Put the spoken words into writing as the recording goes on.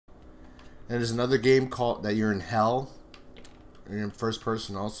And there's another game called that you're in hell. And you're in first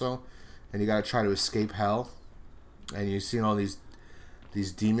person also. And you gotta try to escape hell. And you see all these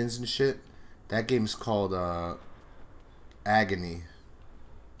demons and shit. That game's called Agony.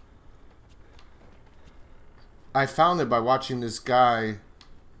 I found it by watching this guy.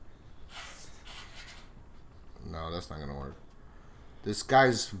 No, that's not gonna work. This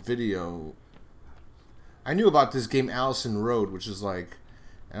guy's video. I knew about this game Allison Road, which is like,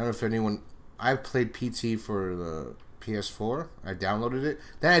 I don't know if anyone. I played PT for the PS4. I downloaded it.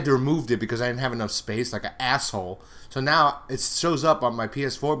 Then I had to remove it because I didn't have enough space, like an asshole. So now it shows up on my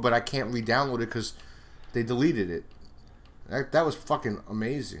PS4, but I can't re-download it because they deleted it. That was fucking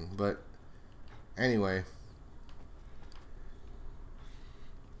amazing. But anyway.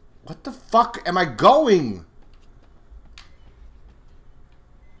 What the fuck am I going?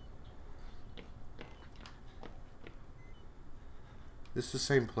 This is the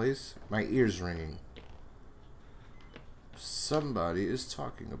same place? My ear's ringing. Somebody is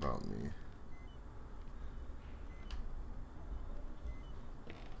talking about me.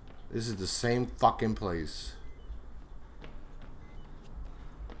 This is the same fucking place.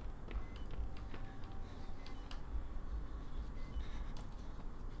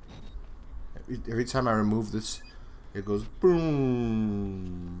 Every time I remove this, it goes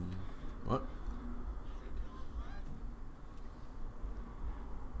boom. What?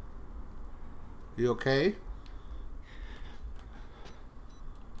 You okay?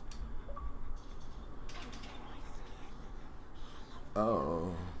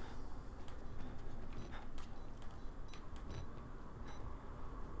 Oh.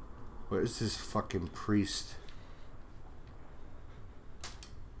 Where's this fucking priest?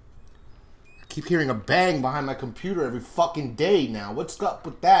 I keep hearing a bang behind my computer every fucking day now. What's up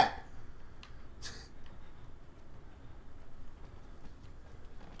with that?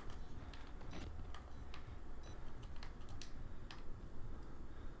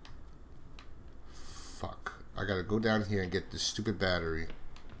 I gotta go down here and get this stupid battery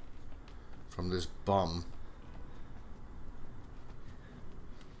from this bum.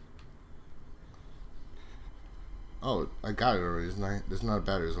 Oh, I got it already. There's not a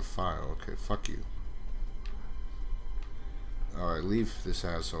battery, there's a file. Okay, fuck you. Alright, leave this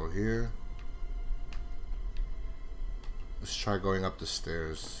asshole here. Let's try going up the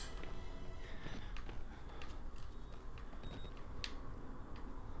stairs.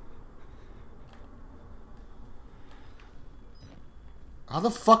 How the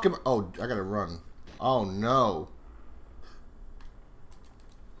fuck am I? Oh, I gotta run. Oh no.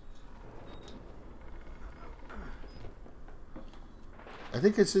 I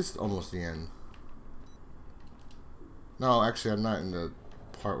think it's just almost the end. No, actually I'm not in the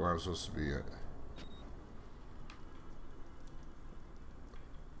part where I'm supposed to be yet.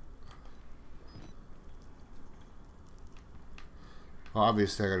 Well,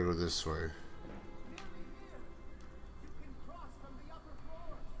 obviously I gotta go this way.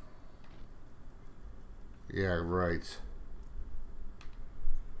 Yeah, right.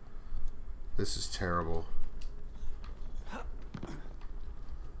 This is terrible.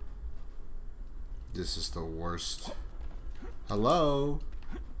 This is the worst. Hello?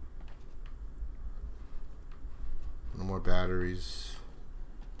 No more batteries.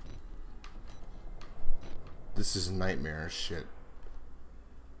 This is nightmare shit.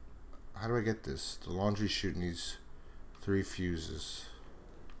 How do I get this? The laundry chute needs 3 fuses.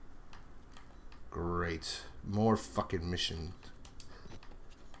 Great. More fucking mission.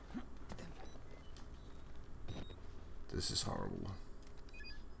 This is horrible.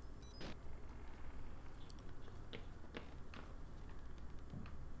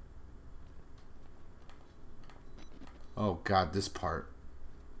 Oh god, this part.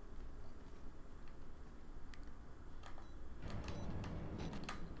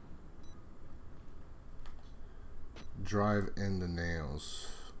 Drive in the nails.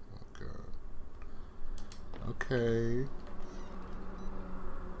 Oh god. Okay.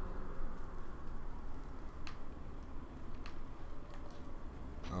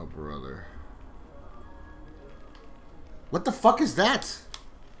 Oh, brother. What the fuck is that?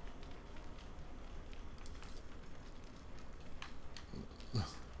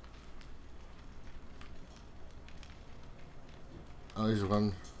 Oh, he's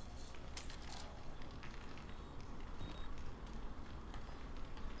one.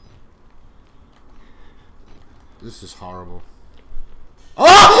 This is horrible.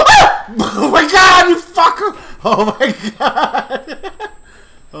 Oh! Oh my god, you fucker! Oh my god!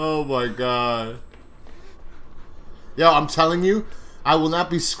 Oh my god. Yo, I'm telling you, I will not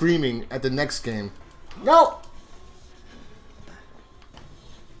be screaming at the next game. No!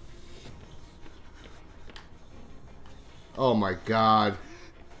 Oh my god.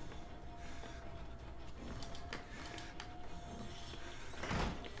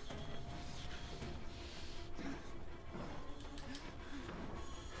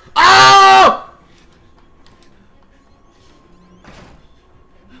 Oh!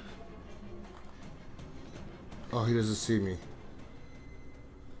 Oh, he doesn't see me.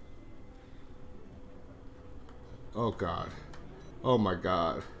 Oh god. Oh my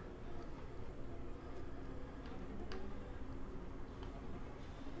god.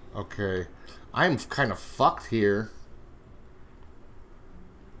 Okay. I'm kind of fucked here.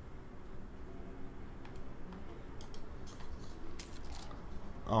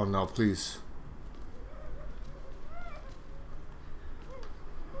 Oh no, please.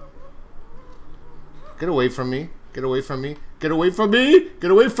 Get away from me. Get away from me. Get away from me.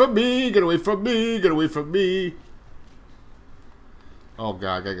 Get away from me. Get away from me. Get away from me. Oh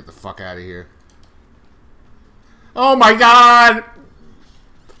god, I gotta get the fuck out of here. Oh my god!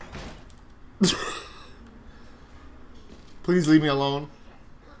 Please leave me alone.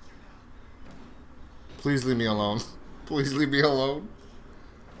 Please leave me alone. Please leave me alone.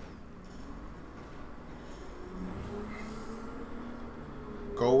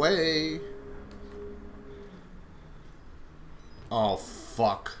 Go away. Oh,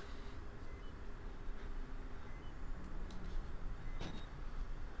 fuck.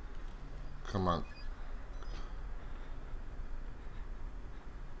 Come on.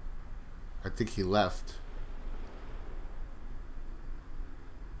 I think he left.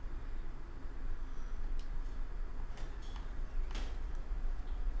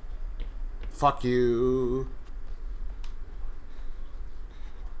 Fuck you.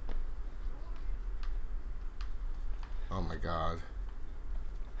 Oh my god.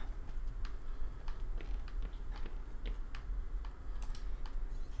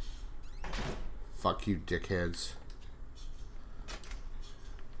 Fuck you, dickheads.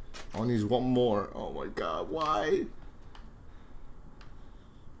 I need one more. Oh my god, why?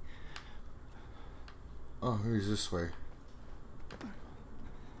 Oh, he's this way.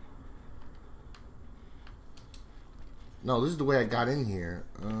 No, this is the way I got in here.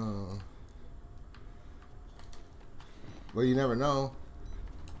 Well, you never know.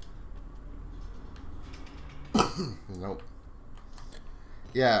 Nope.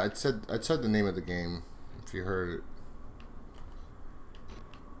 Yeah, I said the name of the game, if you heard it.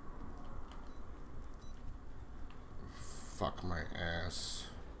 Fuck my ass.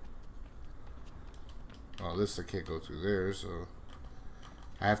 Oh, this I can't go through there, so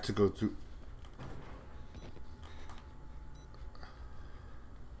I have to go through.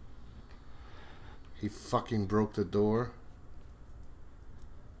 He fucking broke the door.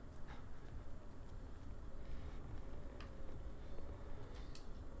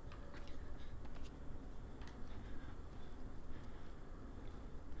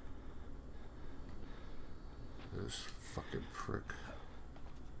 This fucking prick.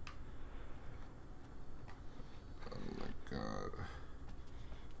 Oh my god.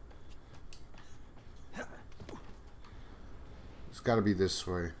 It's gotta be this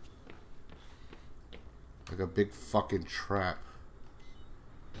way. Like a big fucking trap.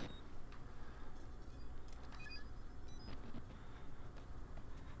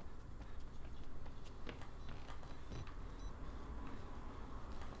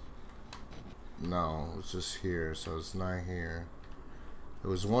 No, it's just here, so it's not here.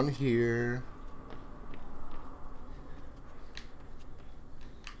 There was one here.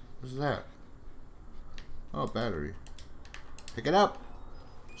 What's that? Oh, battery. Pick it up.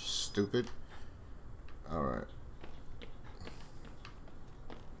 Stupid. Alright.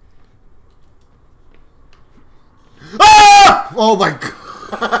 Ah! Oh my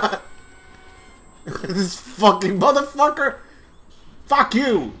god! This fucking motherfucker! Fuck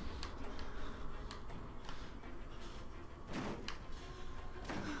you!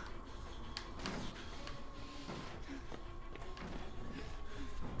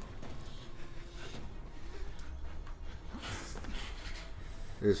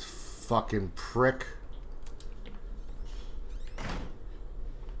 This fucking prick.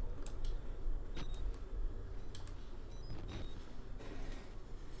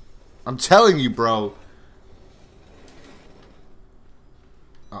 I'm telling you, bro.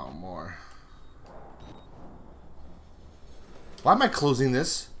 Oh, more. Why am I closing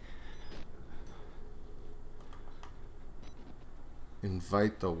this?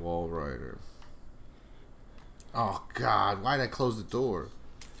 Invite the wall rider. Oh, God. Why did I close the door?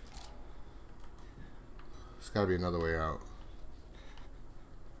 There's got to be another way out.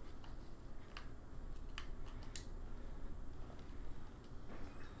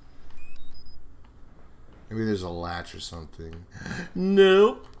 Maybe there's a latch or something.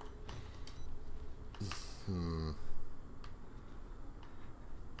 Nope.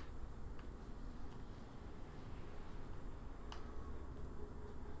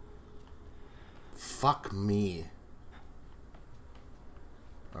 Fuck me.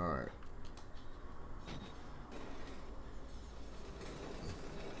 Alright.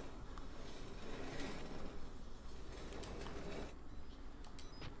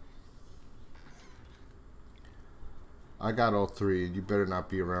 I got all three. You better not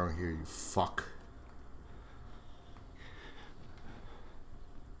be around here, you fuck.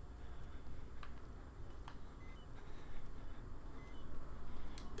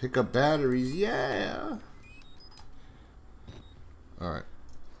 Pick up batteries, yeah. Alright.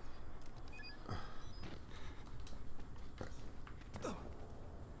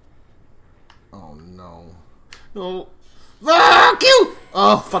 Oh no. No. Fuck you!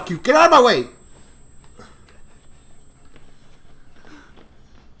 Oh, fuck you. Get out of my way!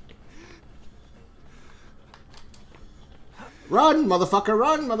 Run, motherfucker,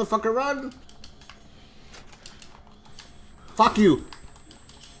 run, motherfucker, run! Fuck you!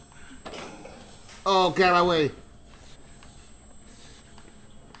 Oh, get out of my way.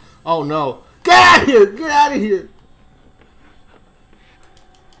 Oh no. Get out of here! Get out of here!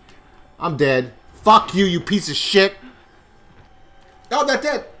 I'm dead. Fuck you, you piece of shit! Oh, I'm not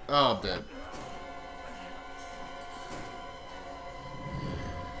dead! Oh, I'm dead.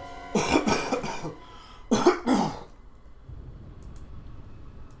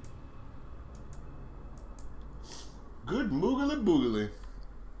 Good moogly boogly.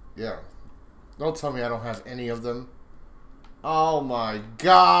 Yeah. Don't tell me I don't have any of them. Oh my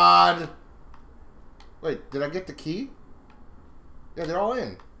god. Wait, did I get the key? Yeah, they're all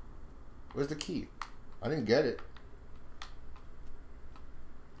in. Where's the key? I didn't get it.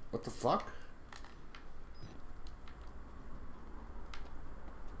 What the fuck?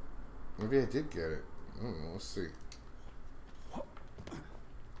 Maybe I did get it. I don't know, let's see.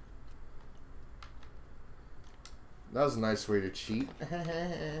 That was a nice way to cheat.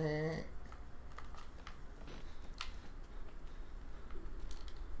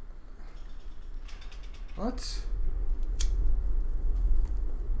 What?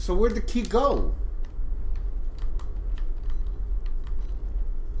 So where'd the key go?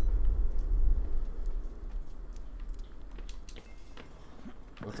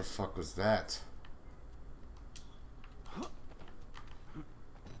 What the fuck was that?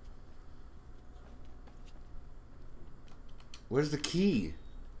 Where's the key?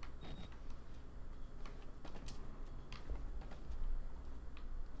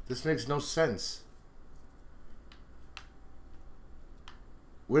 This makes no sense.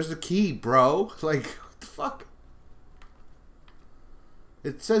 Where's the key, bro? Like, what the fuck?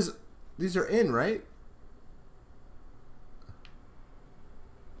 It says these are in, right?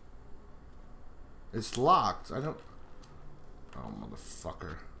 It's locked. I don't... Oh,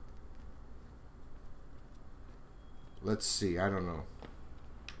 motherfucker. Let's see. I don't know.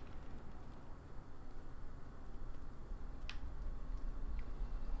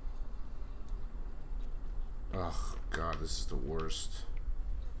 Oh, God. This is the worst.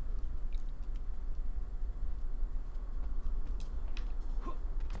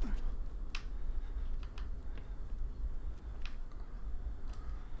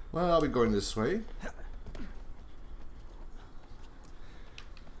 Well, I'll be going this way.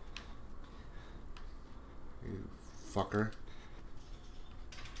 You fucker.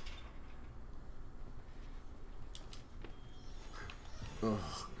 Oh,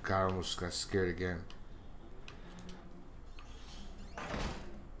 God, I almost got scared again.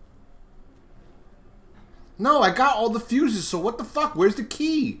 No, I got all the fuses, so what the fuck? Where's the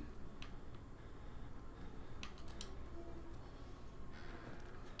key?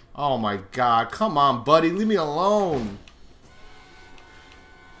 Oh my God, come on, buddy, leave me alone.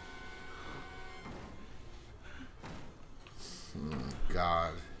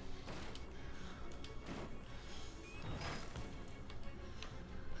 God.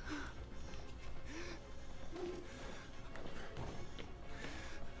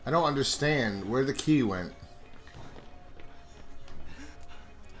 I don't understand where the key went.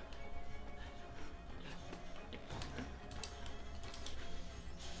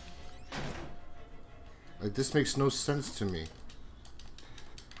 Like, this makes no sense to me.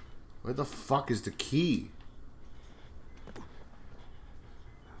 Where the fuck is the key?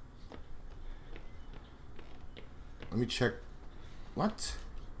 Let me check. What?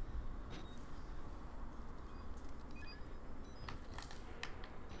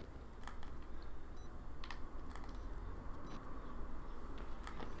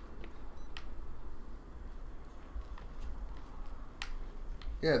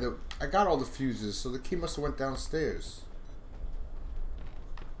 Yeah, I got all the fuses, so the key must have went downstairs.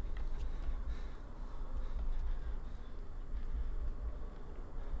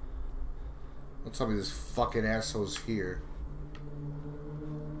 Don't tell me this fucking asshole's here.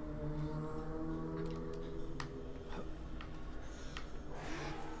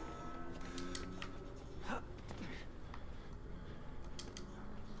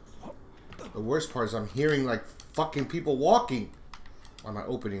 The worst part is I'm hearing like fucking people walking. Why am I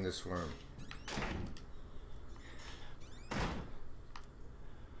opening this for him?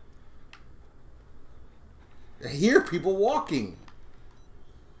 I hear people walking.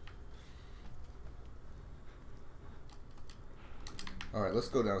 Alright, let's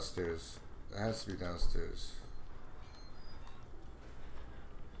go downstairs. It has to be downstairs.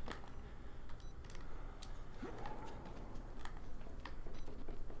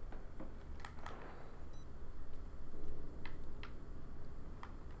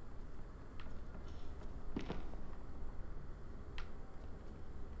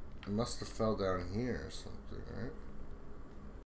 It must have fell down here or something, right?